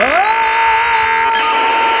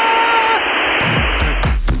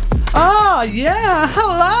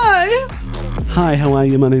Hi, how are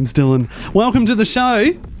you? My name's Dylan. Welcome to the show.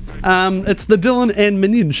 It's the Dylan and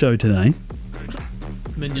Minion show today.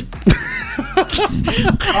 Minion.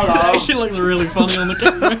 Hello. She looks really funny on the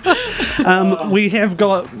camera. We have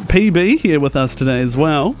got PB here with us today as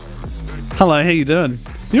well. Hello, how you doing?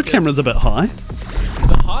 Your camera's a bit high.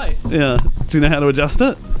 But hi. Yeah. Do you know how to adjust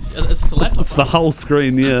it? It's the laptop. It's the whole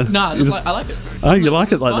screen, yeah. Nah, You I like it. Oh, you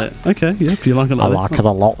like it like that? Okay, yeah, if you like it like that. I like it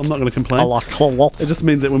a lot. I'm not going to complain. I like it a lot. It just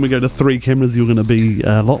means that when we go to 3 cameras, you're going to be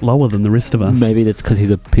a lot lower than the rest of us. Maybe that's because he's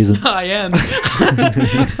a peasant. I am.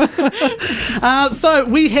 So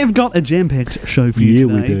we have got a jam-packed show for you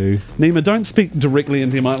Yeah, we today. do. Nima, don't speak directly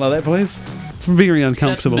into your mic like that, please. It's very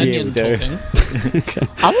uncomfortable. That's Minion Yeah, we do. talking.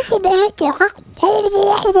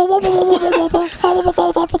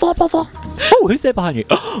 Oh, who's there behind you?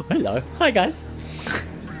 Oh, hello. Hi, guys.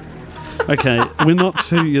 Okay, we're not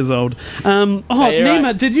 2 years old. Hey, you're Nima,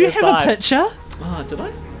 right. did you You're have 5. a picture Oh, did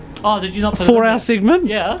I? Oh, did you not put it for in our there? segment?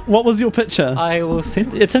 Yeah. What was your picture? I will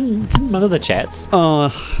send it's in one of the chats.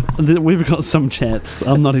 We've got some chats.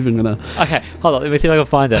 I'm not even going to... Okay, hold on, let me see if I can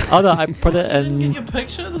find it. Oh no, I put it Didn't get in. your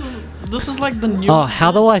picture? This is like the new. Oh,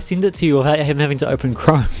 how do I send it to you without him having to open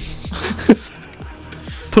Chrome?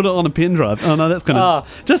 Put it on a pen drive. Oh, no, that's going to... Oh.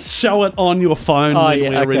 Just show it on your phone Oh, when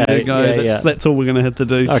yeah, we're ready okay. to go. Yeah, That's all we're going to have to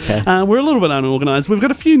do. Okay. We're a little bit unorganised. We've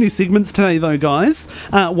got a few new segments today, though, guys.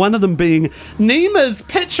 One of them being Nima's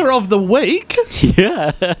Picture of the Week.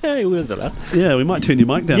 Yeah. It was better. Yeah, we might turn your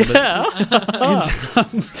mic down a bit. Yeah.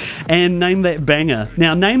 And Name That Banger.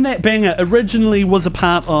 Now, Name That Banger originally was a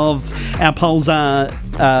part of our Pulsar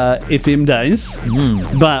FM days,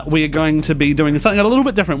 but we're going to be doing something a little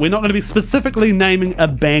bit different. We're not going to be specifically naming a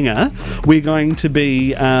banger. We're going to be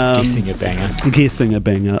Guessing a banger. guessing a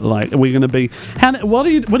banger. Like we're going to be. What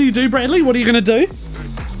do you do, Bradley? What are you going to do?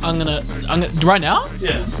 I'm gonna right now.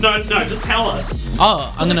 Yeah. No. Just tell us.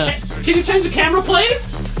 Oh, I'm gonna. Can you change the camera,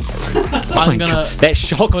 please? I'm gonna That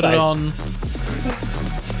shock put face. it on.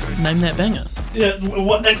 Name that banger. Yeah.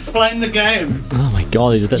 Explain the game. Oh my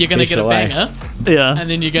god, he's a bit You're gonna get a special, eh? banger, Yeah. and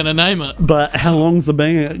then you're gonna name it. But how long's the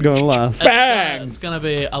banger going to last? It's gonna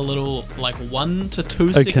be a little like 1 to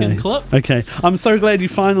 2 second clip. Okay. I'm so glad you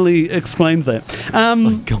finally explained that.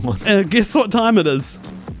 God. Guess what time it is?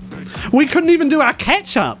 We couldn't even do our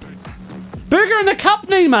catch up. Burger in a cup,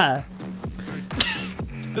 Nima.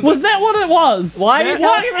 Was that what it was? Why are you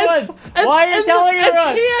telling everyone? Why are you telling everyone?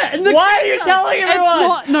 It's here. In the Why are you catch-up. telling everyone?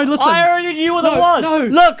 It's not. No, listen. I already knew what No, it was. no.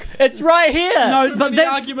 Look, it's right here. No, but many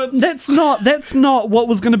arguments. that's not what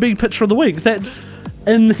was going to be picture of the week. That's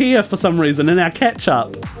in here for some reason in our catch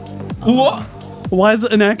up. What? Why is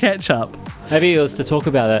it in our catch up? Maybe it was to talk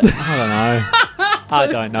about it. I don't know. I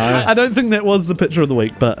don't know. I don't think that was the picture of the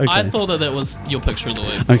week, but okay. I thought that was your picture of the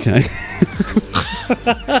week. Okay.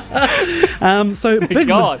 So big,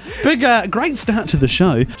 God. great start to the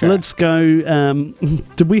show. Let's go.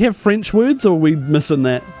 Did we have French words, or are we missing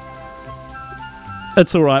that?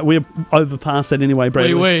 It's all right. We're over past that anyway,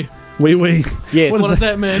 Bradley. Oui. Oui. Yes. What does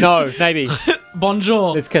that mean? No, maybe.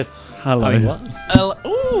 Bonjour. Let's kiss. Hello. I mean, what?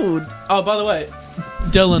 Ooh. Oh, by the way,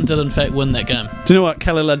 Dylan did in fact win that game. Do you know what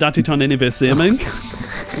Kalila Datiton anniversary means?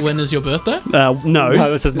 When is your birthday? No.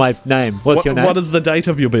 No, this is my name. What's your name? What is the date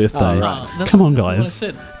of your birthday? Oh, right. That's Come on, what I guys.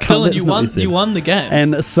 said. Come- Dylan, that's you not what won. you said. You won the game.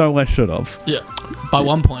 And so I should have. Yeah, by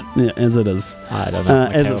 1 point. Yeah, as it is. I don't know.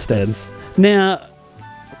 As it stands. Now,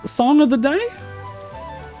 song of the day?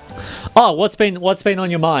 Oh, what's been on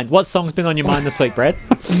your mind? What song's been on your mind this week, Brad?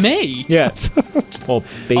 Me? Yeah. Or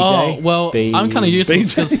BJ. Oh well, I'm kind of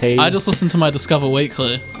useless because BJ. I just listened to my Discover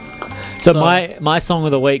Weekly. So my song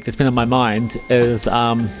of the week that's been on my mind is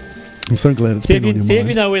I'm so glad it's see been on your if mind.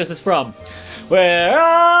 you know where this is from. We're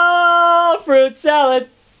all fruit salad.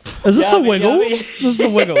 Is this Yummy, the Wiggles? yummy. This is the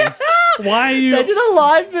Wiggles. Why are you... They did a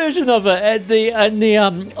live version of it at the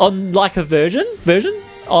on like a version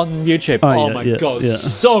on YouTube. Oh, yeah, my yeah, god, yeah.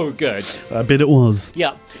 so good. I bet it was.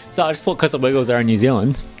 Yeah. So I just thought because the Wiggles are in New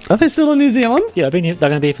Zealand. Are they still in New Zealand? Yeah, they're going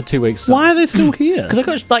to be here for 2 weeks. So. Why are they still here? Because I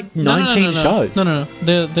got like 19 shows. No.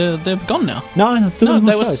 They're gone now. No, they're still No, doing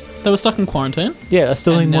they more were shows. they were stuck in quarantine. Yeah, they're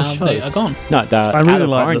still and doing more now shows. they are gone. No, they're I out really of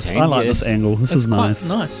like this. quarantine, I like yes. this angle. This It's is quite nice.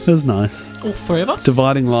 nice. This is nice. All 3 of us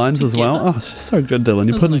Dividing lines as well. together. Oh, it's just so good, Dylan.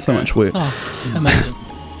 You Isn't put in it so great? much work. Oh, amazing.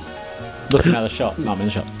 Looking at the shop. No, I'm in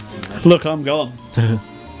the shop. Look, I'm gone.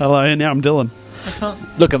 Hello, and now I'm Dylan. I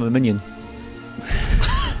can't. Look, I'm a minion.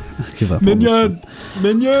 Give up on this one.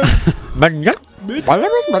 Minion. Minion?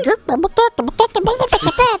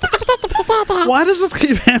 Why does this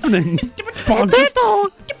keep happening?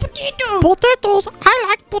 Potatoes. Potatoes. I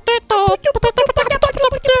like potatoes.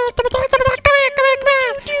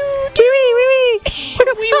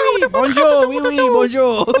 Bonjour. Oui,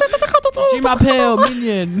 bonjour. My pale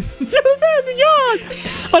minion. Super Mignon.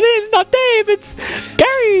 My name's not Dave. It's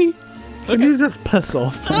Gary. Can you just piss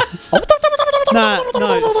off? No, stop.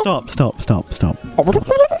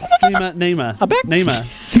 Nima. I'm back. Nima,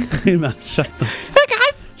 shut Hey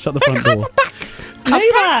guys, the front door. I'm back.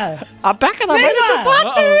 Nima! I'm back and I'm ready to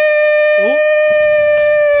Uh-oh.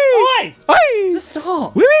 Oi! party. Just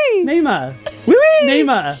stop. Wee wee. Nima, Wee wee.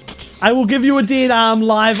 Nima, I will give you a dead arm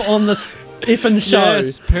live on this effing show.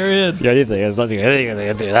 Yes, period. The only thing is not doing anything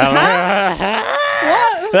to do that.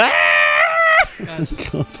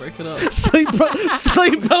 Break it up. Sleep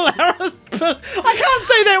paralysis. I can't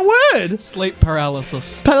say that word. Sleep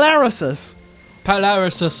paralysis. Paralysis.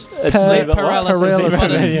 Paralysis. Sleep Sleep paralysis. paralysis.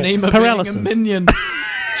 But it's Nima Paralysis. being a minion.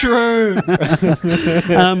 True.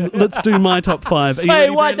 Let's do my top 5. Are you Hey, ready,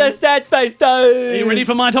 what Brandon? does sad face do? Are you ready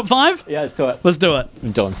for my top 5? Yeah, let's do it. Let's do it.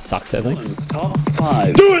 Dawn sucks at things. Top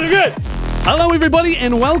 5. Do it again. Hello, everybody,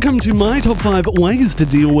 and welcome to my top 5 ways to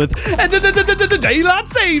deal with daylight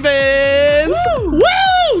savings.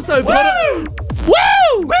 Woo! So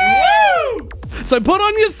put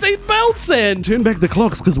on your seatbelts and turn back the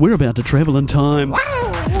clocks because we're about to travel in time.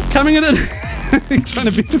 Coming in at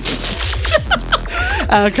trying to be.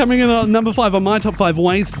 Coming in at number 5 on my top 5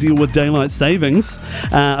 ways to deal with daylight savings.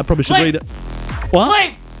 I probably should Sleep. read it. What?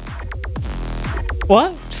 Sleep.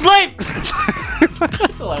 What? Sleep.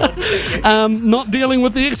 That's all I want to say. Not dealing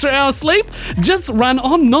with the extra hour sleep, just run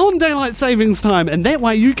on non-daylight savings time, and that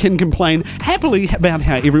way you can complain happily about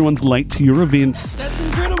how everyone's late to your events. That's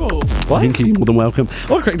incredible. Thank you, more than welcome.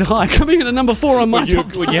 Or correct, hi, coming in at number 4 on my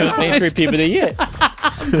top When you haven't been through puberty yet.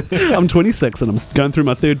 I'm 26 and I'm going through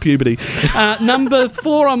my 3rd puberty. Number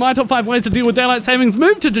 4 on my top 5 ways to deal with daylight savings,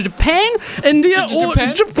 move to Japan, India, or Japan?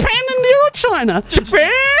 India, or China.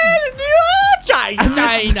 Japan,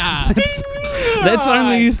 China. That's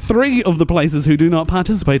only 3 of the places who do not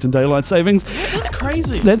participate in daylight savings. That's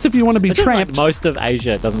crazy. That's if you want to be Like trapped. most of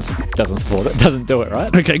Asia doesn't support it. Doesn't do it,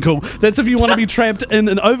 right? Okay, cool. That's if you want to be trapped in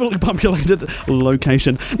an overly populated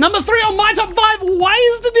location. Number 3 on my top 5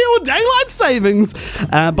 ways to deal with daylight savings.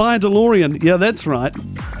 Buy a DeLorean. Yeah, that's right.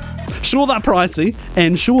 Sure, they're pricey,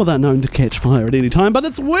 and sure, they're known to catch fire at any time, but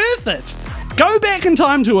it's worth it. Go back in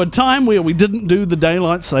time to a time where we didn't do the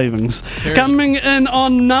daylight savings. Coming in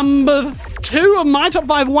on number 2 of my top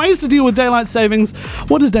 5 ways to deal with daylight savings.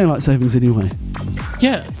 What is daylight savings anyway?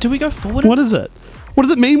 Yeah. Do we go forward? What is it? What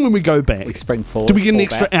does it mean when we go back? Spring forward. Do we get an fall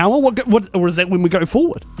extra back. hour? What, or is that when we go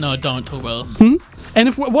forward? No, don't talk about this. And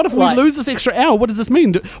what if we Right. lose this extra hour? What does this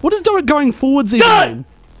mean? What does going forwards even Done! mean?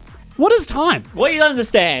 What is time? What you don't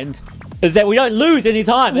understand is that we don't lose any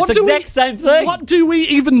time. It's the exact same thing. What do we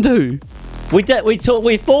even do? We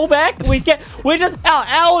fall back. Our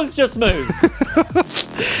hours just move.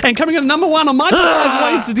 And coming in number 1 on my top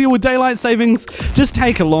 5 ways to deal with daylight savings, just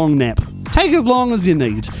take a long nap. Take as long as you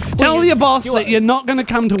need. Tell your boss that you're not going to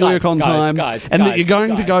come to work on time and that you're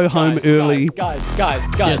going to go home early. Guys.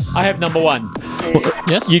 Yes. I have number 1.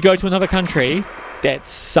 Yes. You go to another country that's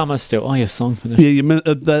summer still. Oh, your song for this. Yeah,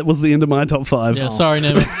 that was the end of my top 5. Yeah. Sorry,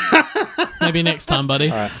 Nima. Maybe next time,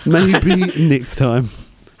 buddy. Maybe next time.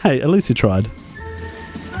 Hey, at least you tried.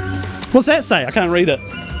 What's that say? I can't read it.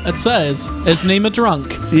 It says, "Is Nima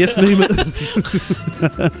drunk? Yes, Nima.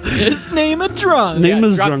 Is Nima drunk?"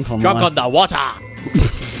 Nima's drunk on Drunk life. on the water.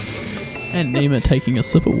 And Nima taking a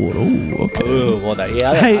sip of water. Ooh, okay. Ooh, water.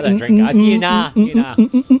 Yeah, Hey, I don't drink, guys. You nah.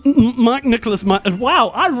 Mike Nicholas.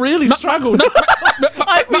 Wow, I really struggled.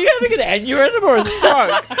 Were you having an aneurysm or a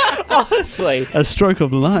stroke? Honestly. A stroke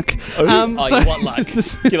of luck. You want luck?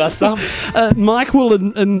 Give us some. Mike will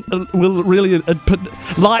really put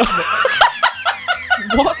like.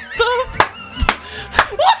 What the?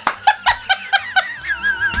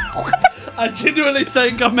 I genuinely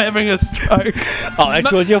think I'm having a stroke. Oh,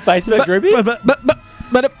 actually, was your face a bit droopy? What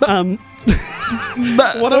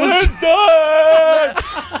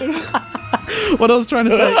I was trying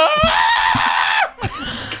to say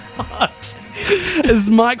is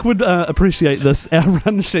Mike would appreciate this. Our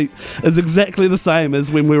run sheet is exactly the same as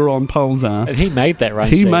when we were on Pulsar. And he made that run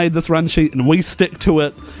He sheet. made this run sheet and we stick to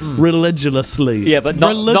it religiously. Yeah, but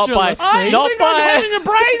not by... I not think by... I'm having a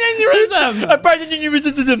brain aneurysm. A brain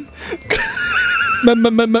aneurysm.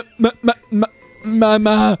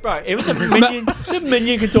 Bro, even the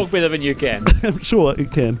minion can talk better than you can. I'm sure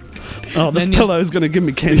it can. Oh, this Minions- pillow's going to give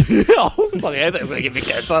me cancer. Oh, bloody hell, that's going to give me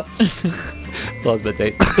cancer. That was a bit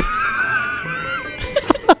deep.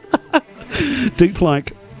 Deep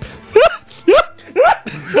like.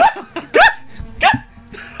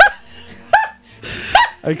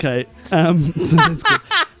 Okay, so that's good.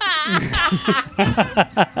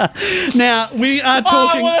 Now we are I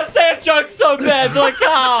talking. want to say a joke so bad, but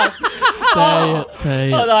I can't. Say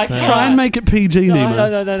it. Oh, no, I can't. Try and make it PG, No,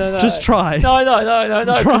 Nemo. no. Just try. No.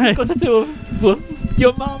 Try. It's got to do with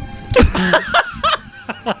your mum.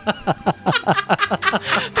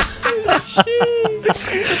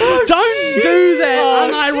 Don't do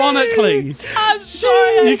that unironically. I'm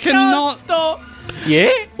sorry. You cannot stop.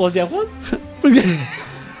 Yeah? What was the other one?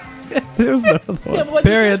 There's no other one.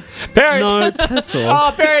 Period. Parrot. No, piss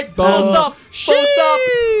off. Oh, parrot. Full stop. Full stop.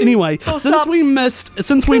 Anyway, since stop. we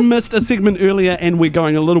missed a segment earlier and we're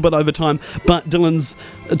going a little bit over time, but Dylan's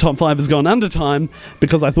top 5 has gone under time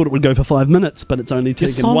because I thought it would go for 5 minutes, but it's only Your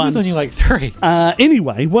taken song was one. only like 3.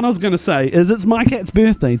 Anyway, what I was going to say is it's my cat's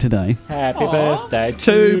birthday today. Happy birthday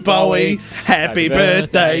To Bowie, happy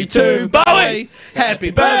birthday to Bowie,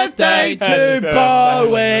 happy birthday to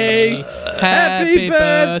Bowie, happy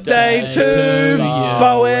birthday to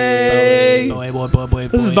Bowie. Boy.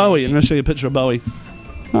 This is Bowie. I'm going to show you a picture of Bowie.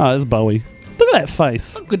 Oh, it's Bowie. Look at that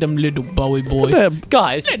face. Look at them little Bowie boy. Look at that.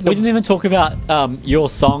 Guys, we didn't even talk about your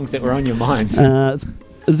songs that were on your mind.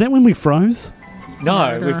 Is that when we froze?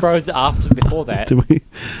 No, we froze before that. Did we?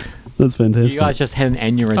 That's fantastic. You guys just had an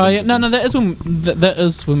aneurysm. Oh yeah, no, that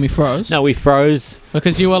is when we froze. No, we froze.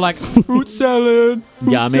 Because you were like fruit salad.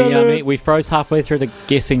 Yummy. We froze halfway through the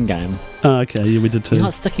guessing game. Oh, okay, yeah, we did too. You're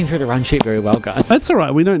not sticking through the run sheet very well, guys. That's all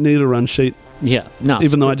right. We don't need a run sheet, Yeah, no.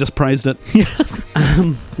 even though I just praised it.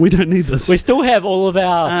 We don't need this. we still have all of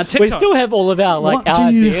our. TikTok. We still have all of our What our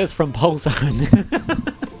do you- ideas from Pulsar.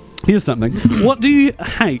 Here's something. What do you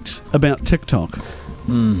hate about TikTok?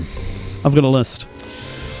 I've got a list.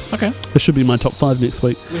 Okay. This should be my top 5 next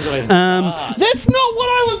week. That's not what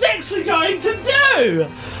I was actually going to do.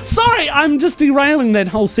 Sorry, I'm just derailing that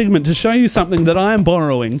whole segment to show you something that I am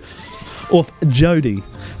borrowing off Jody.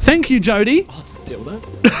 Thank you, Jody.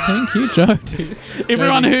 Thank you, Jody.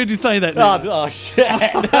 Everyone heard you say that. Now. Oh shit!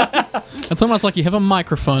 It's almost like you have a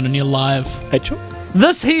microphone and you're live.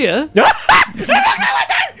 This here.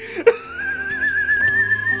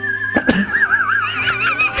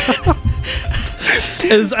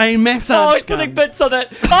 Is a Oh, massage he's putting gun. bits on it.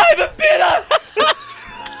 I have a better.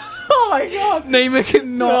 Oh my god! Nima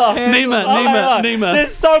cannot. Nima.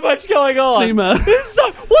 There's so much going on. Nima. What is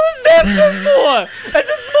that for? It's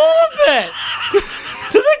a small bit.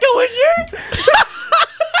 Does it go in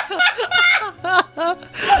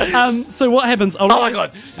you? So what happens? Oh my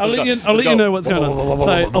god! I'll let you know what's going on.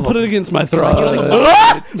 So I'll put it against my throat.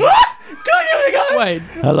 Wait.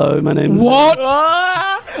 Hello, my name's. What?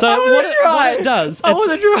 So what it does? I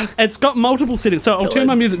want to try. It's got multiple settings. So I'll turn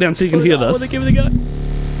my music down so you can hear I want to this. give it a go.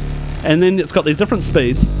 And then it's got these different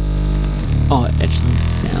speeds. Oh, it actually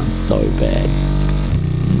sounds so bad.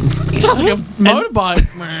 It sounds like a motorbike.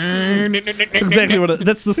 That's exactly what it.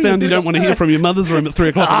 That's the sound you don't want to hear from your mother's room at 3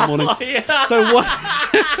 o'clock in the morning. Yeah. So what?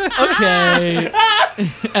 Okay.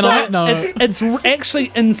 And I don't know. It's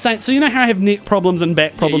actually insane. So you know how I have neck problems and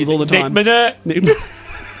back problems all the time.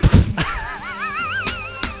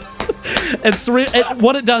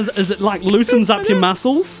 What it does is it like loosens up your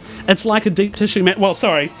muscles. It's like a deep tissue.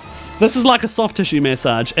 This is like a soft tissue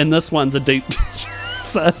massage, and this one's a deep tissue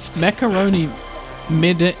massage. Macaroni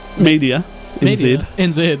Media. NZ.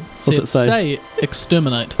 NZ. What's it say? Say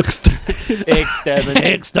exterminate. Exterminate.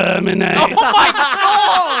 Exterminate.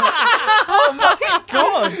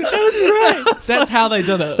 That's how they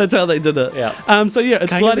did it. That's how they did it. Yeah. So yeah,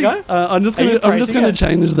 it's Can I give bloody. it a go? I'm just Are you gonna praising it?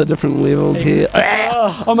 change the different levels here.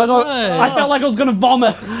 Oh my god! I felt like I was gonna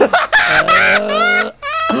vomit.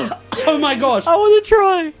 Oh my gosh! I want to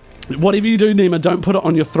try. Whatever you do, Nima, don't put it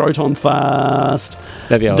on your throat on fast.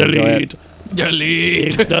 Maybe I'll enjoy it.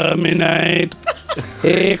 Delete. Exterminate.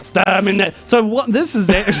 Exterminate. So what? This is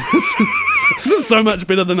actually this is so much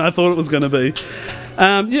better than I thought it was going to be.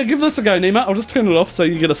 Yeah, give this a go, Nima. I'll just turn it off so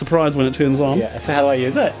you get a surprise when it turns on. Yeah. So how do I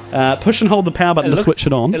use it? Push and hold the power button to switch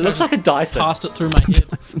it on. It looks like a Dyson. Passed it through my head.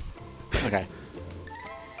 Okay.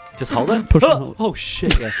 Just hold it. Push and hold it. Oh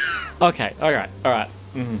shit. Yeah. Okay. All right.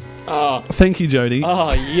 Mm-hmm. Oh. Thank you, Jody,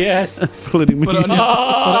 Oh yes. for letting me. Put it on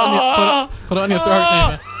your, put it on your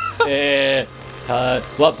throat, Nima.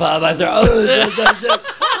 What part of my throat?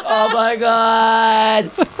 Oh my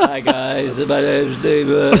god! Hi guys, my name's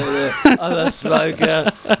Steven. I'm a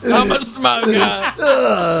smoker. I'm a smoker.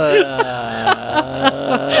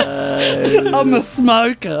 I'm a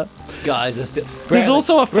smoker. Guys, There's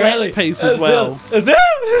also a flat piece as well.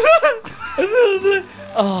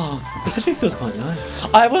 Oh, this actually feels quite nice.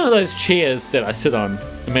 I have one of those chairs that I sit on,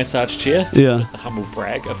 a massage chair. Yeah. Just a humble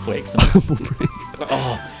brag, a flex. It's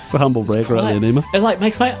a humble brag right there, Nima. It like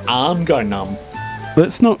makes my arm go numb.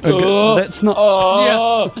 That's not. That's not.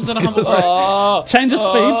 Yeah. Is that a humble brag? Change the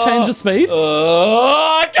speed. Change the speed.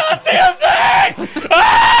 Oh, I can't see a thing!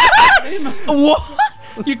 What?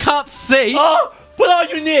 You can't see. Oh, put it on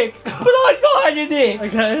your neck. Put it behind your neck.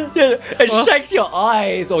 Okay. Yeah, it shakes your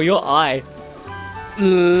eyes or your eye. Your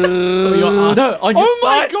eye. No, on your Oh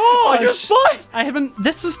my spine. On your gosh. spine. I haven't.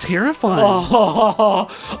 This is terrifying.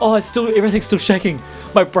 Oh, it's still, everything's still shaking.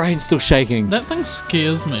 My brain's still shaking. That thing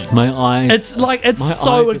scares me. My eyes. It's like it's My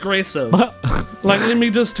so eyes is- aggressive. Like, let me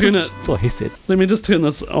just turn it. That's what he said. Let me just turn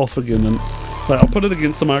this off again, and like, I'll put it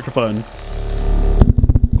against the microphone.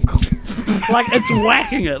 Like, it's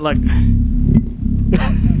whacking it. Like,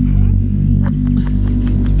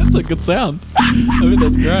 That's a good sound. I mean,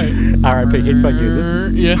 that's great. R.I.P. headphone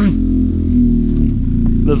users. Yeah.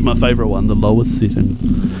 this is my favorite one, the lowest setting.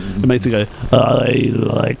 It makes it go, I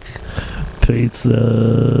like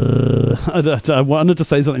pizza. I wanted to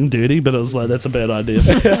say something dirty, but I was like, that's a bad idea.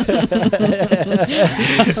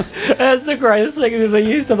 That's the greatest thing I've ever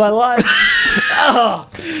used in my life. Oh,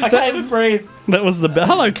 I can't even breathe. That was the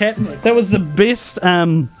hello cat. That was the best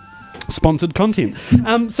sponsored content.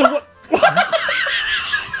 So what?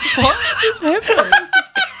 What is happening?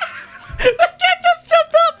 Just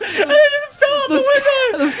jumped up and it just fell out the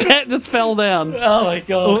window. This cat just fell down Oh my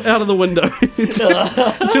god. out of the window.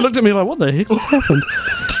 She looked at me like, what the heck has happened?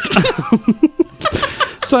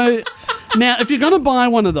 So now, if you're going to buy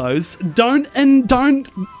one of those, don't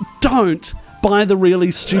buy the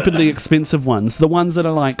really stupidly expensive ones, the ones that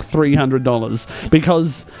are like $300,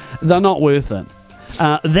 because they're not worth it.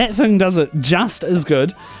 That thing does it just as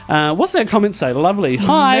good. What's that comment say? Lovely.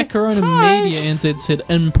 Hi. Macaroni Hi. Media NZ said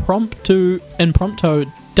impromptu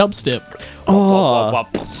dubstep. Oh,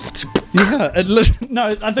 yeah.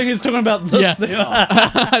 No, I think he's talking about this Yeah. thing.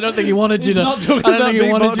 I don't think he wanted you He's to. not talking I don't think he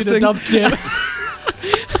about wanted you to beatboxing.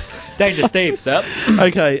 dubstep. Danger Steve, sir.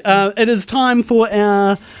 Okay, it is time for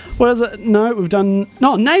our. What is it? No, we've done.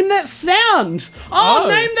 No, name that sound. Oh, Oh.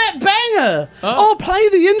 name that banger. Oh. Oh, play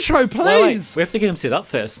the intro, please. We have to get him set up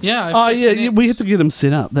first. Yeah. Oh yeah, we have to get him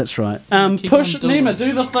set up. That's right. Keep Push on doing Nima, it.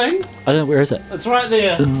 do the thing. I don't know, where is it? It's right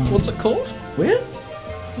there. What's it called? Where?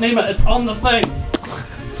 Nima, it's on the thing.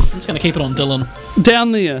 I'm just gonna keep it on Dylan.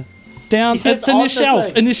 Down there. Down. He said It's in on your the shelf.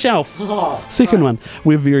 thing. In your shelf. Oh, Second one.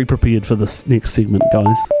 We're very prepared for this next segment,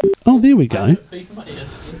 guys. Oh, there we go. Beef in my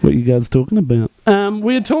ears. What you guys talking about?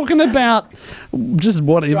 We're talking about just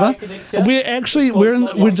whatever.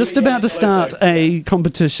 We're just about to start a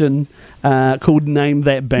competition called Name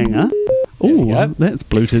That Banger. Oh, go. that's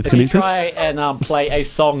Bluetooth if you connected. try and play a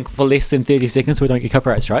song for less than 30 seconds, we don't get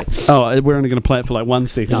copyright strike. Oh, we're only going to play it for like 1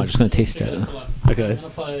 second. No, I'm just going to test it. Okay. I'm gonna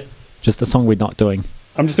play. Just a song we're not doing.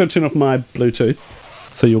 I'm just going to turn off my Bluetooth,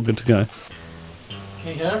 so you're good to go. Can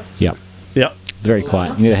you hear? Yeah. Yep. It's very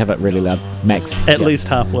quiet. You need to have it really loud. Max. At Yeah, least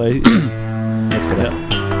halfway. That's better.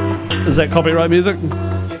 Is that copyright music? Yeah.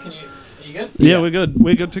 Are you good? Yeah, we're good.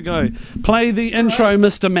 We're good to go. Play the intro,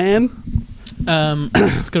 Mr. Man.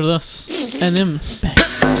 Let's go to this, and then bang.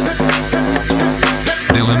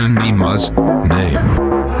 Dylan and Nima's name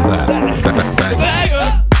that banger.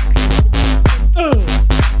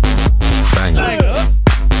 Banger.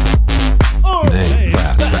 Name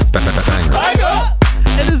that banger.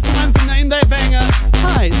 It is time for Name That Banger.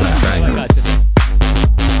 Hi. Banger. Guys, just-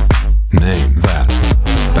 Name that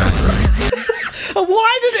banger.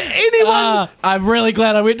 Why did anyone... I'm really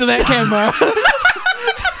glad I went to that camera.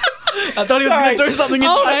 I thought he was Sorry. going to do something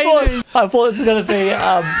I entertaining. thought this was going to be.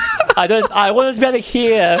 I wanted to be able to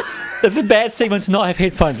hear. This is a bad segment to not have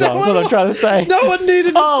headphones on. That's what I'm trying to say. No one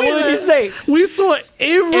needed to Oh, see what did you that. see? We saw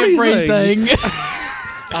everything. Everything.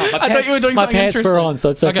 I thought you were doing my something pants were interesting. on, so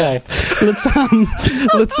it's okay.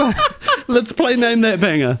 Let's play Name That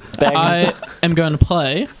Banger. I am going to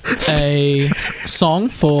play a song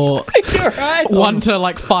for You're right. 1 to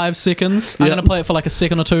like 5 seconds. I'm Yeah. going to play it for like a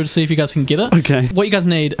second or two to see if you guys can get it. Okay. What you guys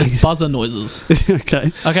need is buzzer noises.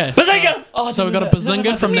 Okay. Okay. Bazinga! Oh, So we got a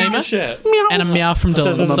bazinga from Nima Shit. and a meow from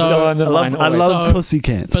Dylan. So So I love So-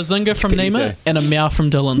 pussycats. bazinga from Chickadee Nima day. and a meow from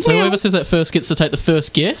Dylan. So whoever says that first gets to take the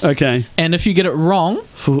first guess. Okay. And if you get it wrong,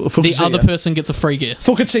 the other person gets a free guess.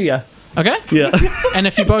 Fukachia. Okay? Yeah. And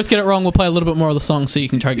if you both get it wrong, we'll play a little bit more of the song so you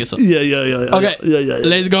can try to guess it. Yeah. Okay. Yeah.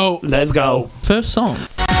 Let's go. Let's go. First song.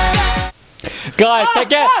 Guys, take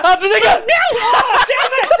it! Bazinga!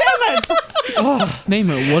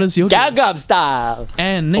 Nima, what is your guess? Gangnam Style!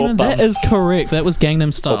 And Nima, Oppa. that is correct. That was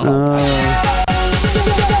Gangnam Style.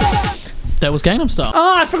 That was Gangnam Style.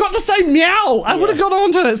 Oh, I forgot to say meow. I would have got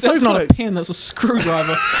onto it so That's not a quick. pen, that's a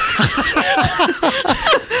screwdriver.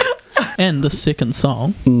 And the second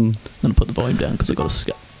song. I'm going to put the volume down because I got a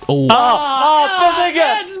skip. Oh.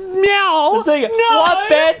 Bazinga! It's meow. Bazinga! No. What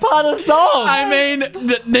bad part of the song? I mean,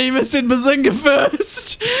 Nima said Bazinga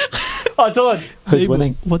first. Oh, Dylan. Who's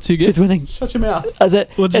winning? What's your guess? Who's winning? Shut your mouth. Is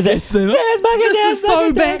it? What's is your it? guess, Nemo? This is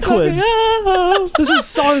so backwards. This is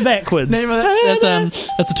so backwards. Nemo,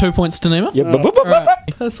 that's a 2 points to Nemo. Yep. Alright,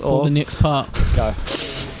 Piss for off. the next part. Go.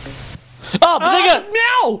 Oh, Bazinga!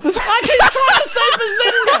 Meow! I keep trying to say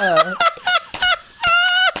Bazinga!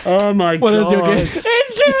 Oh my god. What is your guess?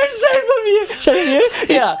 Shame of you.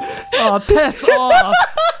 Yeah. Oh, piss off.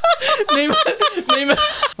 Nemo.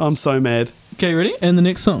 I'm so mad. Okay, ready? And the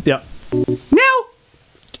next song. Yep. Meow!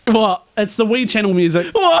 What? It's the Wii Channel music.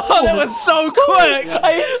 Whoa, that was so quick.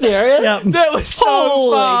 Are you serious? Yep. That was so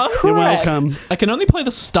Holy fast. crap. You're welcome. I can only play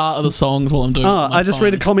the start of the songs while I'm doing. Oh, it on my I just phone,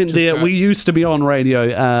 read a comment which is there. great. We used to be on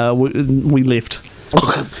radio. We left.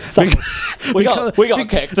 So, we got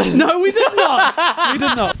kicked. No, we did not. We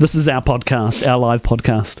did not. This is our podcast, our live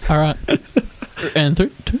podcast. All right. And 3,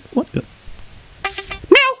 2, 1.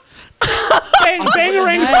 Meow!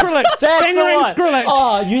 Bangarang Skrillex. That's the Bangarang one. Skrillex.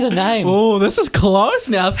 Oh, you the name. Oh, this is close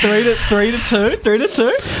now. 3 to 2. 3 to 2.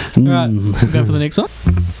 All right. We'll go for the next one.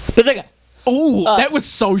 Bazinga. Oh, that was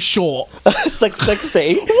so short.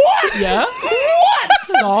 660. What? Yeah. What?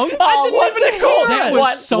 Song. Oh, what's it called? That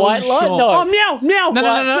was so white line? short. No. Oh, meow, meow.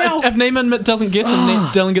 No. If Neiman doesn't guess and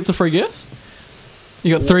Dylan gets a free guess,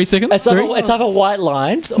 you got 3 seconds. It's either white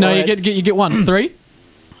lines. No, or you it's get 1. 3,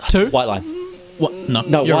 2. white lines. What? No,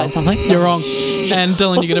 No, you're white wrong. something. You're wrong. And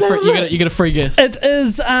Dylan, What's you get the a free. name of You get a free guess. It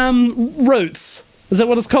is Roots. Is that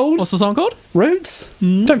what it's called? What's the song called? Roots?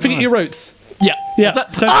 Don't forget your roots. Yeah. Yeah.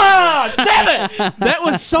 That's it. Don't- Ah, damn it! That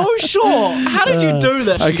was so short. How did you do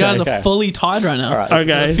that? You guys okay. are fully tied right now. All right.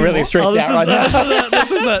 Okay. Really stressed Oh, this out right is now.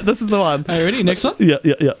 This is it. This is the one. Are you ready? Next one. Yeah.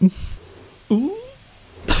 Ooh,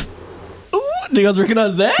 do you guys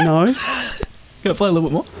recognize that? No. Gonna play a little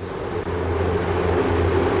bit more.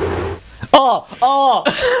 Oh,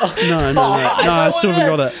 No, I still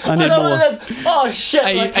haven't got it. I need more. Oh shit!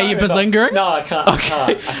 Are you- I can't are you remember. bazingering? No, I can't. Okay.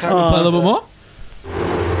 I can't Play a little bit more.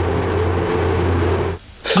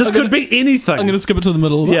 This could be anything. I'm gonna skip it to the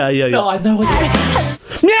middle. Yeah. No, I know what.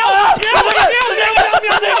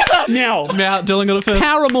 Meow. Now, Dylan got it first.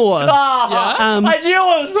 Paramore. Yeah. I knew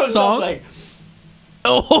it was from Song? something.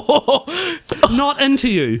 Oh Not into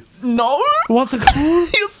you. no! What's it called?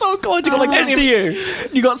 You're so good. You got like Into you.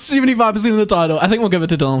 You got 75% of the title. I think we'll give it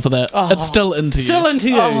to Dylan for that. It's still into you. Still into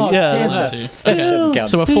you. Oh, yeah. damn Into it. you. Doesn't count.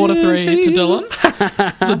 So we're 4 to 3 to Into you. Dylan.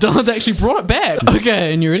 So Dylan's actually brought it back.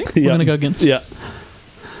 Okay, and you ready? We're Yeah. gonna go again. Yeah.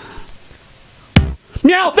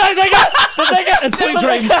 Meow. It's Sweet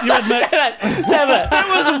dreams. You admit. Damn it. That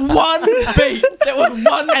was one beat. That was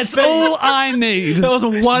one. That's all I need. That was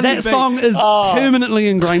one. That beat. song is permanently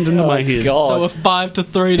ingrained into my head. So we're God. 5 to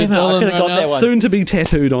 3 to Damn it, I Dylan could've right got now. that one. Soon to be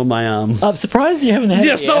tattooed on my arm. I'm surprised you haven't had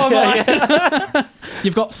Yeah, it so yet. am I.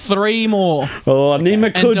 You've got 3 more, Oh, Nima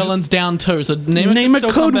and could. Dylan's down 2. So Nima, Nima can still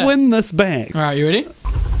come could back. win this back. All right, you ready?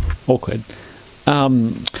 Awkward.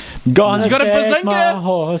 Gonna You got a take bazinga? my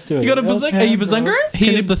horse to You got a bazinga? Are you bazinga?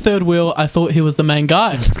 He is the third wheel. I thought he was the main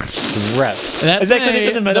guy. Rap. That's Is that 'cause me, he's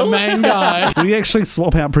in the middle? main guy. We actually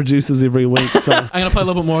swap out producers every week, so I'm gonna play a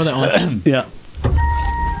little bit more of that one. yeah.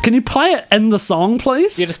 Can you play it in the song,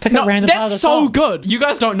 please? You just pick No, a random part of the that's so song. good. You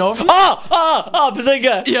guys don't know it. Oh,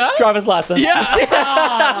 bazinga. Yeah? Driver's license. Yeah,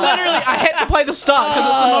 literally, I had to play the start because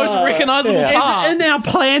it's the most recognizable Yeah. part. in our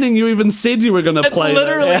planning, you even said you were going to It's play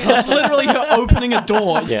literally her opening a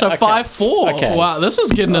door. Yeah, So okay. 5-4. Okay. Wow, this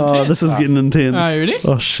is getting it. intense. Oh, this is getting intense. Are you ready?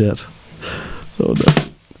 Oh, shit. Oh, no.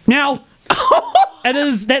 Meow. It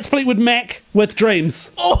is. That's Fleetwood Mac with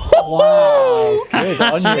Dreams. Oh, Good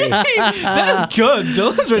on you. that is good.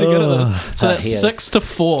 Dylan's really good at this. So that's he is. 6 to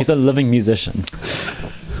 4. He's a living musician.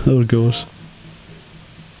 Oh, gosh.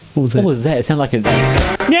 What was that? What was that? It sounded like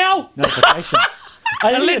a Meow. notification.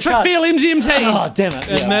 Electric Feel MGMT. Oh, damn it.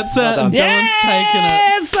 And that's it. Well done. Dylan's taken it.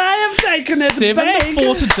 Yes, I have taken it. 7 back. to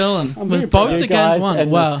 4 to Dylan. With both You the guys games won. in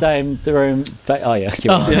the Wow. same room. Oh, yeah.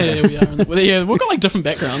 You're Oh, right. yeah, we are. Yeah, we've got like different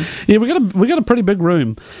backgrounds. Yeah, we got a pretty big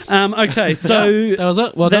room. Okay, so That was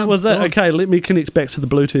it. Well that done. was it. Dylan. Okay, let me connect back to the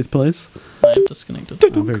Bluetooth, please. I am disconnected.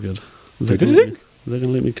 Oh, very good. Is that going to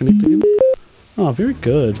let me connect again? Oh, very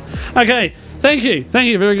good. Okay, thank you,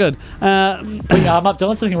 very good. Put your arm up,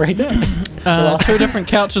 Dylan, so we can read that. 2 different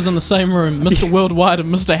couches in the same room. Mr. Worldwide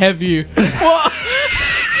and Mr. Have You. What?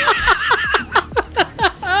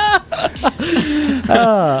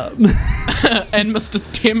 And Mr.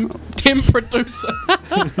 Tim Producer.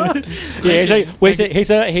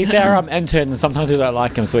 Yeah, he's our intern, and sometimes we don't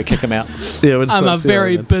like him, so we kick him out. Yeah, we'll just I'm a see how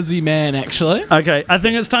very it busy man, actually. goes. Okay, I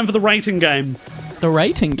think it's time for the rating game. The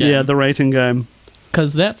rating game. Yeah, the rating game.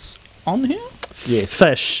 Because that's on here. Yes.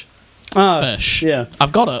 Fish. Ah, Fish. yeah,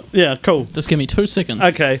 I've got it. yeah, cool. Just give me 2 seconds.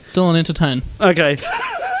 Okay, Dylan, entertain. okay.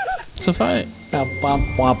 So if I...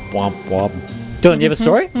 Dylan, you have a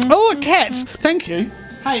story? Oh, a cat! Thank you.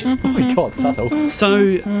 Hey. Oh my god, subtle.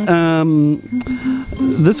 So,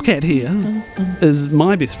 this cat here is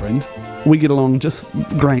my best friend. We get along just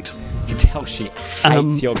great. You can tell she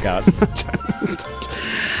hates your guts.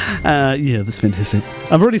 Yeah, that's fantastic.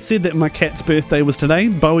 I've already said that my cat's birthday was today.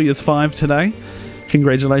 Bowie is 5 today.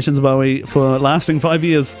 Congratulations, Bowie, for lasting 5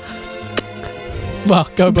 years. Well,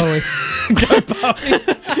 go Bowie. Go Bowie.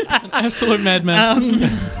 An absolute madman.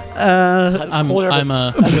 I'm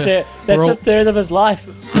That's a third of his life.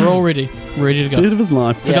 we're all ready to go. Third of his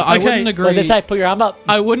life. Yeah, I Okay. wouldn't What agree. does it say? Put your arm up.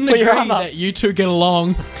 I wouldn't Put agree your arm up. that you two get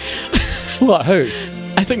along. What? Who?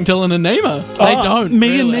 I think Dylan and Nemo. They don't.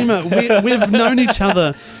 Me really. and Nemo, we've known each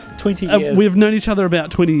other. 20 years. We've known each other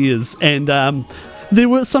about 20 years, and there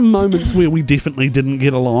were some moments where we definitely didn't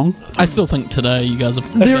get along. I still think today you guys are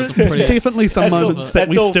There are pretty. definitely some moments that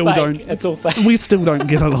we still don't. It's all fake. We still don't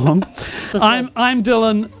get along. I'm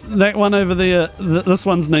Dylan. That one over there. This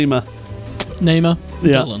one's Nemo. Nemo,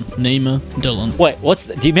 Yeah. Dylan. Nemo, Dylan. Wait,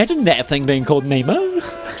 do you imagine that thing being called Nemo?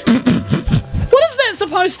 What is that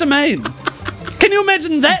supposed to mean? Can you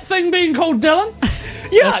imagine that thing being called Dylan?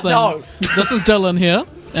 Yeah, This thing. no. This is Dylan here.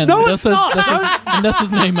 And No, this it's not. this is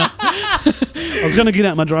Nemo. I was going to get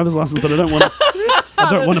out my driver's license, but I don't want to. I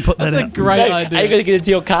don't want to put that That's a out. great Hey, are idea. you going to get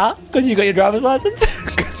into your car because you got your driver's license?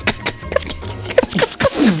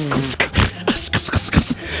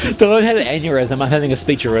 Dylan had an aneurysm. I'm having a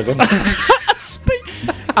speecherism.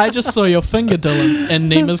 I just saw your finger, Dylan, in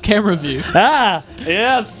Nemo's camera view. Ah,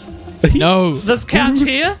 yes. No. This couch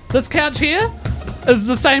here. This couch here is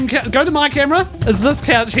the same. Go to my camera. Is this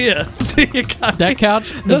couch here? There you go. That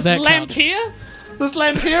couch is This that lamp couch. here. This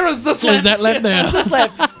lamp here is this Is lamp. that lamp there? This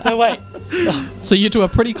lamp. No, wait. So you two are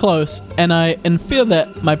pretty close, and I infer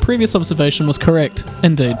that my previous observation was correct.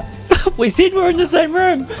 Indeed. We said we're in the same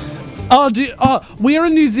room. Oh, we're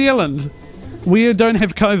in New Zealand. We don't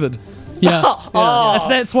have COVID. Yeah. Oh, If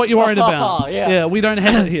that's what you're worried about. Yeah. we don't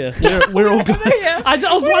have it here. We're all good. I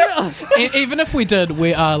was worried. Even if we did,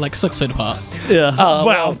 we are like 6 feet apart. Yeah. Oh,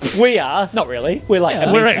 well, we are. Not really. We're like.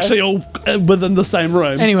 Yeah. we're actually all within the same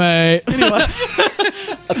room. Anyway,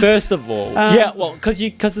 First of all, yeah, well, because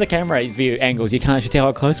of the camera view angles, you can't actually tell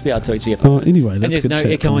how close we are to each other. Oh, anyway, And that's there's good no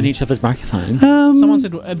chat. echo in each other's microphones. someone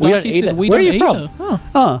said, don't Darky either. said we Where are don't you from? either. Oh.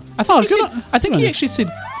 Oh, I think, I think he actually said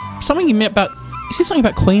something he meant about. He said something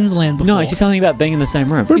about Queensland before. No, it's just something about being in the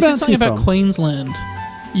same room. He said Whereabouts something you about from? Queensland.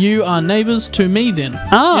 You are neighbours to me then.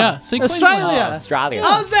 Ah, Yeah, see, Australia. Australia.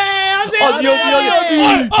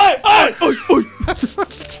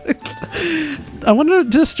 I wonder,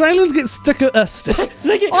 do Australians get sticker? Do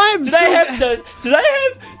they have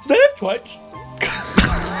Twitch?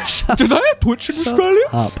 Do they have Twitch in Australia?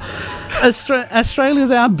 Up.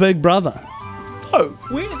 Australia's our big brother. Oh,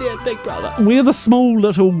 we're their big brother. We're the small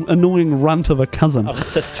little annoying runt of a cousin. Oh,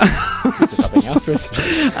 sister. This is something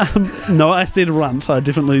else. No, I said runt. I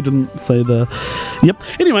definitely didn't say the. Yep.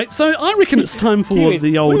 Anyway, so I reckon it's time for Anyways,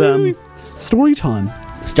 the old story time.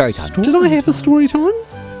 Story time. Did I have a story time?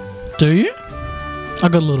 Do you? I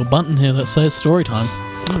got a little button here that says story time.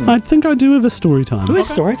 I think I do have a story time. Who is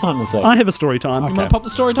story time this week? I have a story time. You want to pop the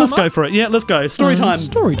story time Let's up? go for it. Yeah, let's go. Story time.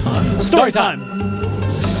 Story time. Story time.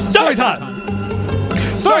 Story time.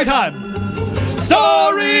 Story time.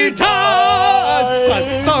 Story time.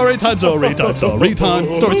 Story time. Story time. Story time.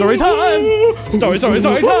 Story time.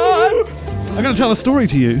 Story time. I'm going to tell a story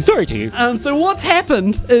to you. Story to you. So what's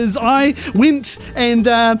happened is I went and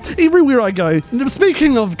everywhere I go,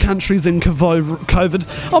 speaking of countries in COVID,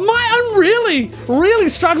 I'm really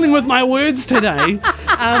struggling with my words today.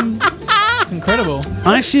 It's incredible.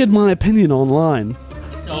 I shared my opinion online,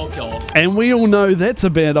 Oh, God. and we all know that's a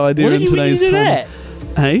bad idea When in did you today's do time. that?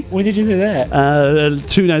 Hey? When did you do that?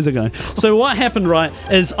 2 days ago. So what happened, right,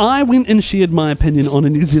 is I went and shared my opinion on a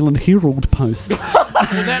New Zealand Herald post.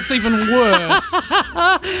 Well, that's even worse.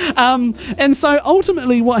 And so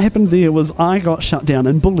ultimately what happened there was I got shut down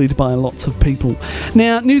and bullied by lots of people.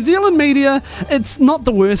 Now, New Zealand media, it's not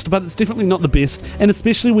the worst, but it's definitely not the best, and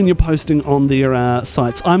especially when you're posting on their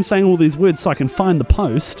sites. I'm saying all these words so I can find the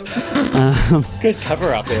post. Good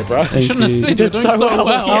cover up there, bro. Thank Shouldn't have you. said you were doing so well.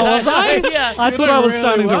 Oh, was I? Yeah. I thought I was really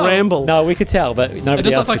starting to well. ramble. No, we could tell, but It nobody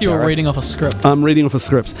just else looks like could you were tell. reading off a script. I'm reading off a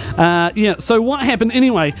script. So what happened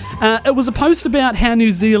anyway? It was a post about how New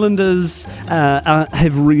Zealanders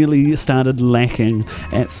have really started lacking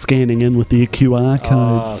at scanning in with their QR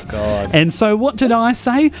codes. Oh, God. And so what did I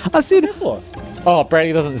say? I said, Oh,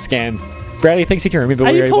 Bradley doesn't scan. Bradley thinks he can remember are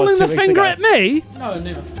where you he was pulling 2 the weeks finger ago. at me? No,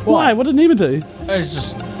 never. Why? What did Nemo do? He's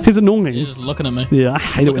just He's annoying. looking at me. Yeah, I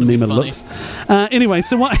hate it when Looking Nemo funny. looks. Anyway,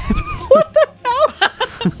 so what happened?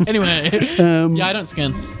 Anyway, yeah, I don't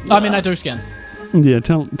scan. I mean, I do scan. Yeah,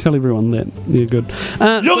 tell everyone that. Yeah, good.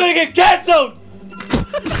 You're gonna get cancelled!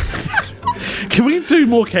 Can we do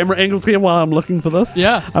more camera angles here while I'm looking for this?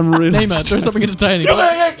 Yeah. I'm really. Nima, do something entertaining. You're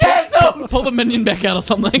gonna get cancelled! Pull the minion back out or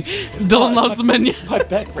something. Dylan loves the minion. My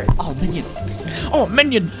background. Oh, minion. Oh,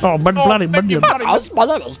 minion. Oh, but bloody minion. My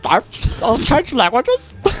name is Darth. I'll change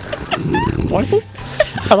languages. What is this?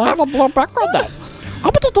 And I have a blonde background now.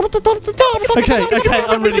 Okay,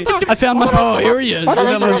 I'm ready. I found my. Oh, here he is.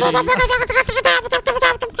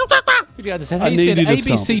 Did you understand? I He need said you to A, B,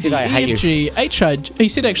 stop. C, D, I E, hate F, G, H, I. He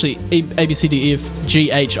said actually A, B, C, D, E, F, G,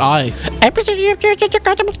 H, I.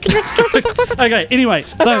 Okay, anyway,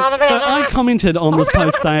 so I commented on this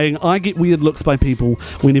post saying I get weird looks by people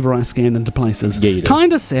whenever I scan into places. Yeah, you do.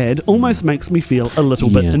 Kinda sad, almost makes me feel a little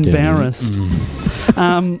bit Yeah, do you? embarrassed.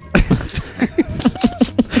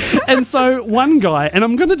 And so one guy, and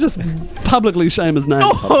I'm gonna just publicly shame his name.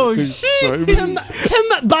 Oh, shit. Tim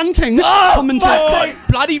Bunting commented,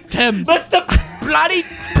 Bloody Tim. Mr.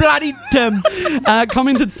 Bloody Tim.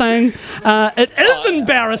 commented saying, it is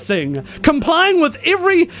embarrassing. Complying with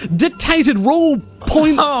every dictated rule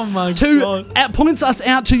points Oh my God. points us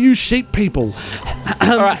out to you sheep people.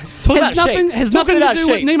 Alright, talk Has about nothing sheep. has Talk nothing to about do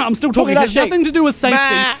sheep. with Nima. I'm still Talk talking. about Has sheep. nothing to do with safety.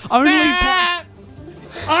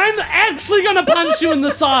 I'm actually gonna punch you in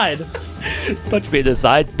the side. Punch me in the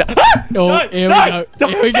side. Oh, here we go.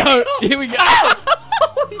 don't Here we go. hit me. Here we go.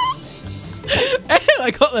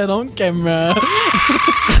 I got that on camera.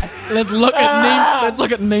 Let's look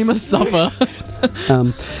at Nima suffer.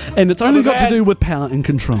 And it's only got to do with power and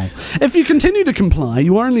control. If you continue to comply,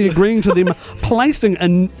 you are only agreeing to them placing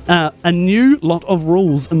a new lot of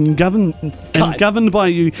rules and governed by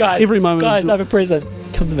you Guys, every moment. Guys, I'm in prison.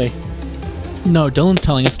 Come to me. No, Dylan's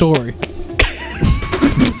telling a story.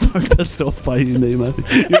 I'm so pissed off by you, Nemo.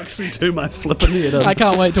 You actually do my flipping head in. I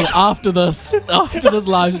can't wait till after this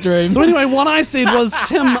live stream. So anyway, what I said was,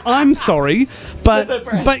 Tim, I'm sorry,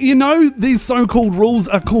 but you know these so-called rules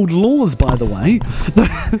are called laws, by the way.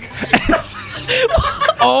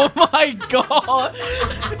 Oh my god!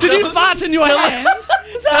 Did you fart in your hand?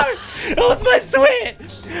 No, it was my sweat.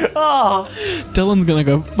 Oh, Dylan's gonna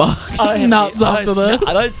go fuck nuts after this.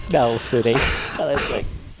 I don't smell sweaty. I don't think.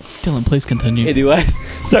 Dylan, please continue. Anyway,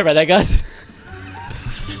 sorry about that, guys.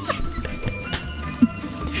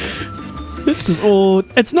 This is all.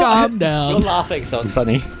 It's not. Calm You're down. laughing, so it's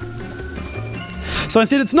funny. So I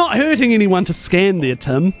said it's not hurting anyone to scan there,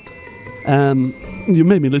 Tim. You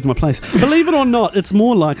made me lose my place. Believe it or not, it's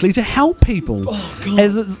more likely to help people,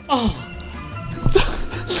 as it's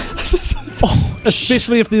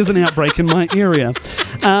especially if there's an outbreak in my area.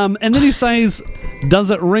 And then he says, "Does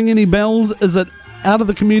it ring any bells? Is it out of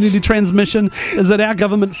the community transmission? Is it our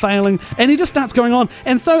government failing?" And he just starts going on.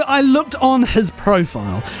 And so I looked on his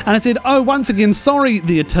profile and I said, "Oh, once again, sorry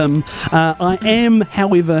there, Tim. I am,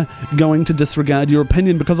 however, going to disregard your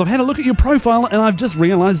opinion because I've had a look at your profile and I've just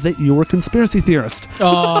realised that you're a conspiracy theorist."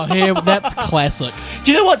 Oh, here, that's classic.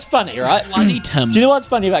 Do you know what's funny, right? Bloody Tim. Do you know what's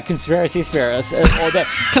funny about conspiracy theorists? Or that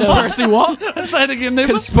Conspiracy what? Say it again, Nemo.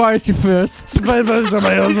 Conspiracy first. conspiracy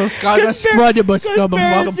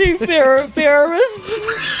theorists.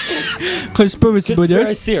 Conspiracy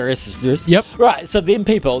Conspiracy. Yep. Right. So then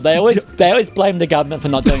people they always blame the government for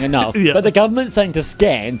not doing enough. Yeah. But the government's saying to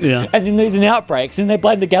scan. Yeah. And then there's an outbreak, and they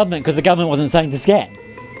blame the government because the government wasn't saying to scan.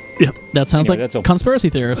 That sounds Anyway, that's all. like conspiracy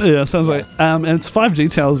theorists. Yeah, sounds like. And it's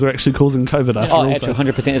 5G towers are actually causing COVID after all. Oh, so- actually,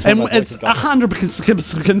 100% is And what my voice it's has got.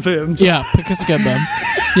 100% confirmed. Yeah, Piskaskaba.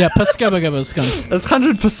 Yeah, Piskaskaba. It's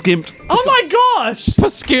 100% Oh my gosh!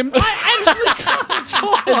 Paskimp.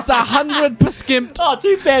 It's 100% Oh,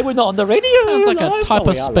 too bad we're not on the radio. Sounds like a live. type Oh,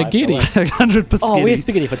 we of are live, spaghetti. don't we? 100%. Oh, we have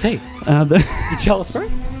spaghetti for tea. The- You jealous, bro?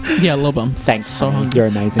 Yeah, a little bit. Thanks. So hungry. You're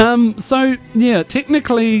amazing. So yeah,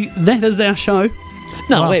 technically that is our show.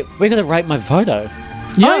 no, wow. wait. We're going to rate my photo.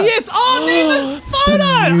 Yeah. Oh yes! Oh, Nema's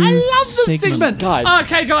photo! new I love this segment. segment. Guys.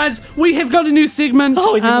 Okay, guys, we have got a new segment.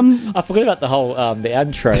 Oh, I forgot about the whole the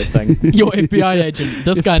intro thing. Your FBI agent.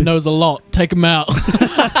 This guy knows a lot. Take him out.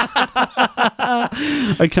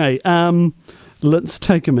 Okay, let's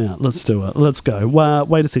take him out. Let's do it. Let's go.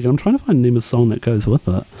 Wait a second. I'm trying to find Nema's song that goes with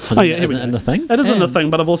it. Isn't here we it go. in the thing? It is in the And- thing,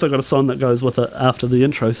 but I've also got a song that goes with it after the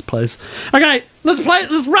intro plays. Okay, let's play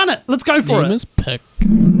it. Let's run it. Let's go for Nema's pick.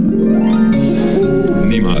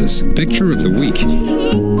 Nima's picture of the week.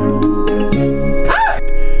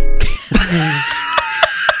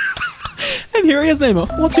 And here he is,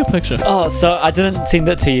 Nema. What's your picture? Oh, so I didn't send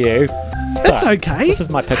it to you. It's Sorry. okay. This is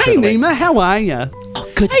my picture Hey, of the week. Nema, how are you?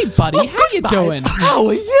 Oh, good. Hey, buddy. How you doing? How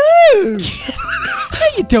are you? How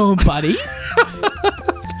you doing, buddy?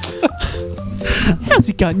 How's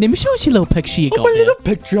it going? Let me show us your little picture you got My there. little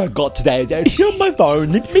picture I got today is actually on my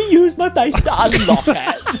phone. Let me use my face to unlock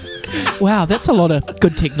it. Wow, that's a lot of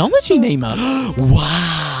good technology, Nima.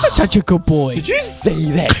 Wow. That's such a good boy. Did you see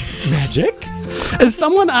that magic? Is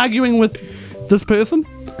someone arguing with this person?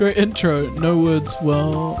 Great intro. No words.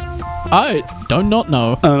 Well, I don't not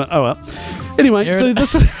know. Oh well. Anyway, Here so it-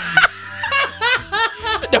 this is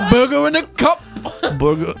The burger in a cup.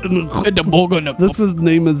 burger. The burger in a This is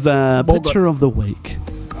Nima's Burger. picture of the week.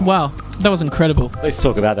 Wow, that was incredible. Let's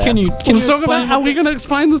talk about that. Can you Let's talk explain about how we're going to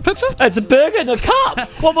explain this picture. It's a burger in a cup.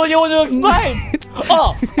 What more do you want to explain?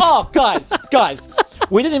 oh, guys.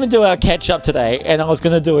 We didn't even do our catch up today, and I was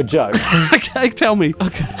going to do a joke. Okay, tell me.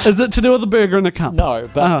 Okay. Is it to do with the burger in a cup? No,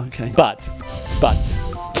 but Oh, okay. but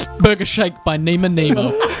Burger Shake by Nima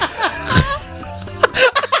Nemo.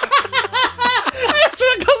 It's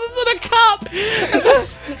because it's in a cup.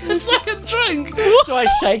 It's like a drink. do I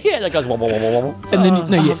shake it? And it goes. Wah, wah, wah, wah, wah. And then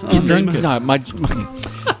you drink it. No,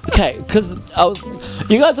 okay, because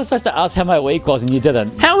you guys were supposed to ask how my week was, and you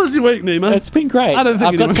didn't. How was your week, Nima? It's been great. I don't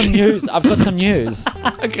think I've got anyone some cares. news. I've got some news.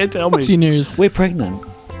 Okay, tell What's me. your news? We're pregnant.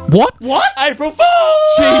 What? What? April Fool!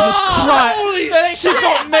 Jesus Christ. Holy That actually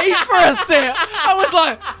got me for a sec. I was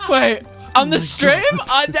like, wait, on the stream?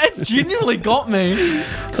 That genuinely got me.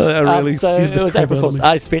 I really So scared it the was crap April out of Fool's. me.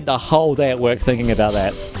 I spent the whole day at work thinking about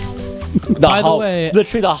that. By the way-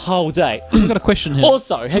 literally the whole day. We've got a question here.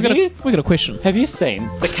 Also, we got a question. have you seen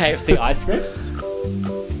the KFC ice cream?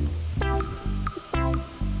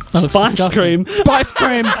 That looks Spice disgusting. cream. Spice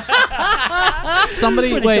cream.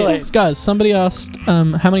 Somebody, Pretty wait, cool. guys. Somebody asked, how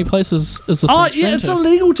many places is this? Oh, being yeah, it's streamed to?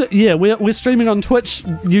 illegal to. Yeah, we're streaming on Twitch,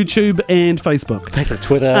 YouTube, and Facebook. Facebook,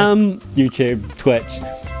 Twitter, YouTube, Twitch.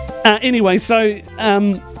 Anyway, so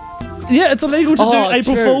yeah, it's illegal to do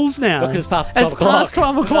April true. Fools now. Because it's past 12 It's past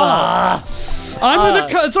 12 o'clock. It's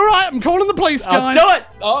all right. I'm calling the police, I'll guys. do it!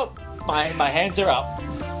 Oh, my hands are up.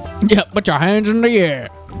 Yeah, put your hands in the air.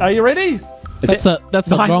 Are you ready? That's a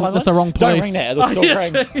wrong. That's a wrong place. Don't ring that. It'll still yeah,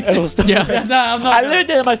 ring. true. It'll still Yeah. ring. No, I'm not. I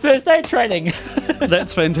learned it in my first day training.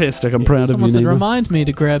 That's fantastic. I'm proud Someone of said, you, Nima. remind me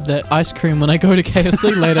to grab that ice cream when I go to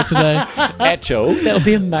KFC later today. Actual, that'll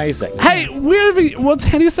be amazing. Hey, wherever you, how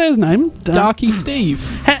do you say his name? Darky Steve.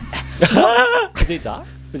 Is he dark?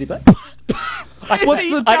 Was he black? What's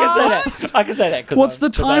the I can say that. I can say that. 'cause What's the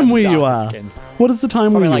 'cause time I'm where you darker are? skinned. What is the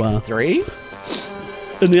time Probably where you like are? 3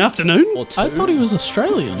 In the afternoon? or 2. I thought he was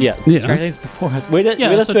Australian. Yeah, Yeah. Australians before us. We're the, Yeah,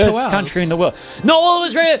 we're the so 2 first hours. country in the world. Not all of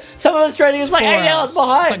Australia. Some of Australia is like 8 hours It's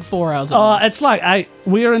behind. like 4 hours. Oh, it's like 8.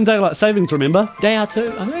 We're in daylight savings, remember? They are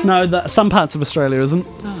too, aren't they? No, some parts of Australia isn't,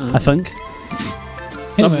 I think.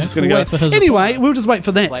 anyway, I'm just gonna we'll go. wait for his Anyway, we'll just wait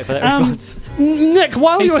for that. Wait for that response. Nick,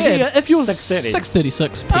 while He you're said here, if you're 6:30.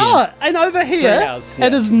 6:36 p.m. Oh, and over here, 3 hours, yeah.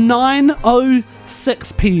 it is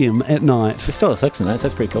 9:06 p.m. at night. There's still a 6 in that, so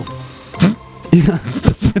that's pretty cool.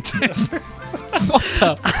 That's fantastic.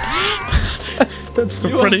 That's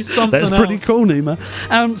pretty. something That's pretty else. cool,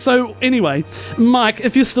 Nima. So anyway, Mike,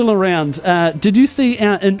 if you're still around, did you see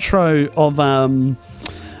our intro of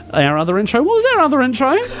our other intro? What was our other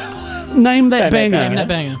intro? Name that banger. Name that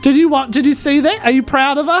banger. Did you see that? Are you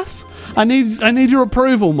proud of us? I need your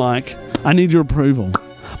approval, Mike. I need your approval.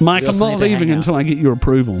 Mike, We I'm also not need to leaving hang out. until I get your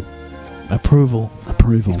approval. Approval.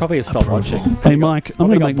 Approval. Probably have stopped watching. Hey, Mike, I'm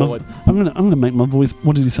probably gonna got make bored. I'm gonna make my voice.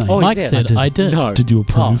 What did he say? Oh, Mike he's said, there. I did. No. Did you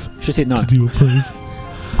approve? Oh, she said no. Did you approve?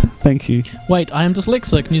 Thank you. Wait, I am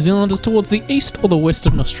dyslexic. New Zealand is towards the east or the west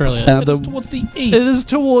of Australia? It is towards the east. It is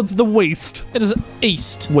towards the west. It is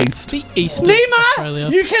east. West. The east of Nima, Australia.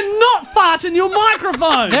 you cannot fart in your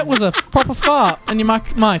microphone. That was a proper fart in your mic.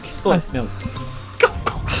 Oh, it smells.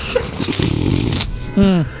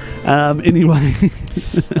 Anyway,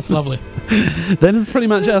 That's lovely. that is pretty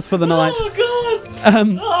much us for the night.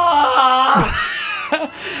 Oh,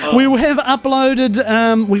 We will have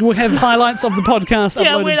uploaded. We will have highlights of the podcast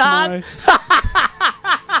uploaded tomorrow.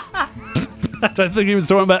 I don't think he was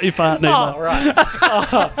talking about your fart, Nima. Oh, right.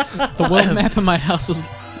 The world map in my house is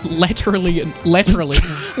laterally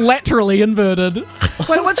inverted.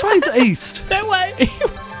 Wait, which way's east? That way.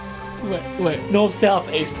 Wait. North,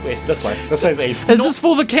 south, east, west. This way. This way's east. Is this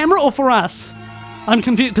for the camera or for us? I'm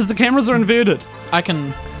confused because the cameras are inverted.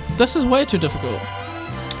 This is way too difficult.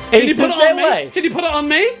 Can you East put is it that on me? way. Can you put it on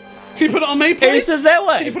me? Can you put it on me, please? East is that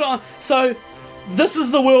Can you way. put it on? So, this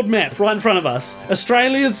is the world map right in front of us.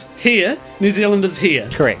 Australia's here. New Zealand is here.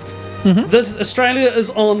 Correct. This Australia is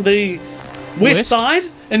on the west West? side,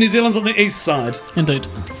 and New Zealand's on the east side. Indeed.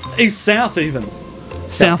 East south even.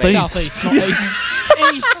 Southeast. Southeast, not east.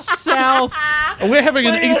 East, south, We're having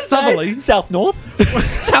an east southerly. South north.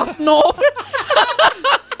 south, north.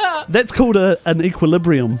 That's called an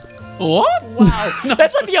equilibrium. What? Wow.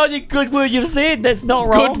 That's like the only good word you've said. That's not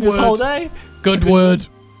wrong Good this whole word. day. Good word.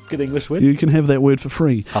 Good English word. You can have that word for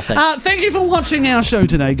free. Oh, thanks. Thank you for watching our show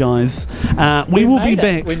today, guys. We will be made it.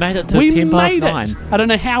 back. We made it to We 10 past made 9. it. I don't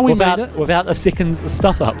know how we made it. Without a second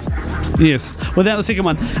stuff up. Yes, without the second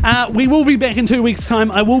one. We will be back in 2 weeks'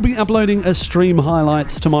 time. I will be uploading a stream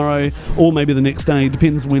highlights tomorrow or maybe the next day.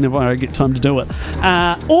 Depends whenever I get time to do it.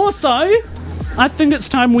 Also, I think it's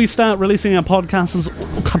time we start releasing our podcasts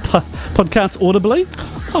audibly.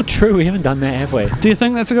 Oh, true. We haven't done that, have we? Do you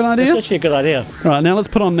think that's a good idea? That's actually a good idea. Right, now let's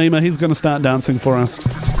put on Nima. He's going to start dancing for us.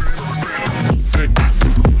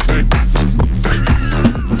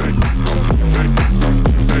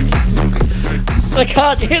 I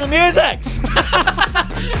can't hear the music.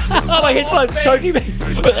 Oh, my headphones choking me.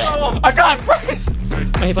 I can't breathe.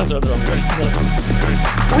 My headphones are on the wrong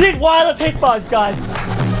way. We need wireless headphones, guys.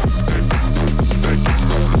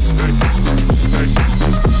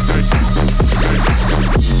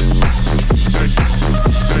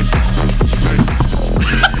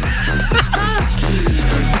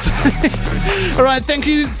 All right, thank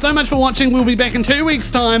you so much for watching. We'll be back in 2 weeks'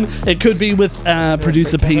 time. It could be with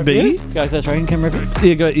producer PB. Go to the Dragon Cam review.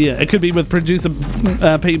 Yeah, it could be with producer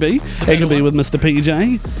PB. It could be with Mr.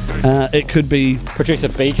 PJ. It could be Producer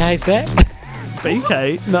BK's back.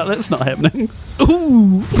 BK. No, that's not happening.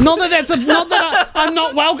 Ooh. Not that I'm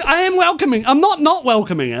not I am welcoming. I'm not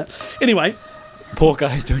welcoming it. Anyway. Poor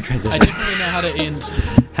guy's doing I transition. definitely know how to end.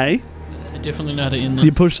 Hey, I definitely know how to end this.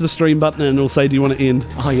 you push the stream button and it'll say, "Do you want to end?"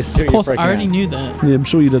 Oh, you're still. Of course, I already knew that. Yeah, I'm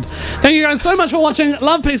sure you did. Thank you guys so much for watching.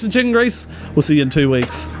 Love, peace, and chicken grease. We'll see you in 2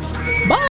 weeks.